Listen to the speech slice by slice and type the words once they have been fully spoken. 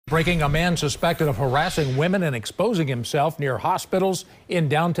Breaking: a man suspected of harassing women and exposing himself near hospitals in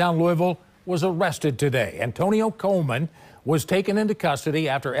downtown Louisville was arrested today. Antonio Coleman was taken into custody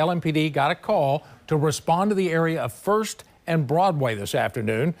after LMPD got a call to respond to the area of First and Broadway this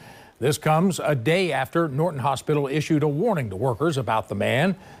afternoon. This comes a day after Norton Hospital issued a warning to workers about the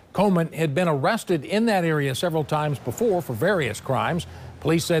man. Coleman had been arrested in that area several times before for various crimes.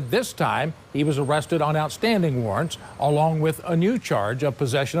 Police said this time he was arrested on outstanding warrants, along with a new charge of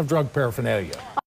possession of drug paraphernalia.